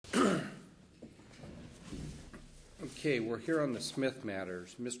Okay, we're here on the Smith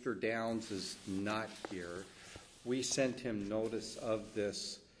matters. Mr. Downs is not here. We sent him notice of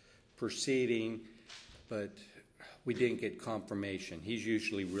this proceeding, but we didn't get confirmation. He's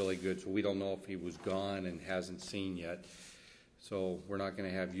usually really good, so we don't know if he was gone and hasn't seen yet. So we're not going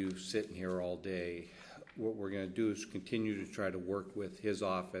to have you sitting here all day. What we're going to do is continue to try to work with his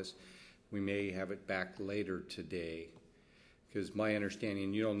office. We may have it back later today, because my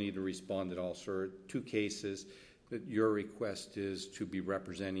understanding, you don't need to respond at all, sir. 2 cases that your request is to be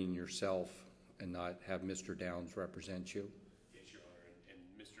representing yourself and not have Mr. Downs represent you. Yes, Your Honor, and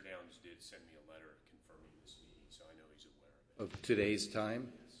Mr. Downs did send me a letter confirming this meeting, so I know he's aware of it. Of today's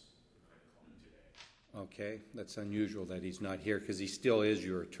time? Yes, I called him today. Okay, that's unusual that he's not here, because he still is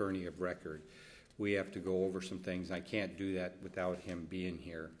your attorney of record. We have to go over some things. I can't do that without him being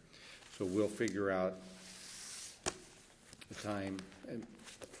here. So we'll figure out the time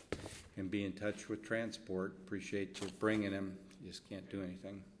and be in touch with transport. Appreciate you bringing him. You just can't do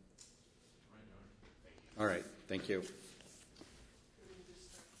anything. All right, thank you.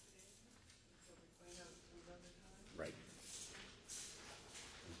 Right.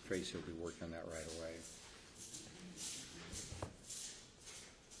 Tracy will be working on that right away.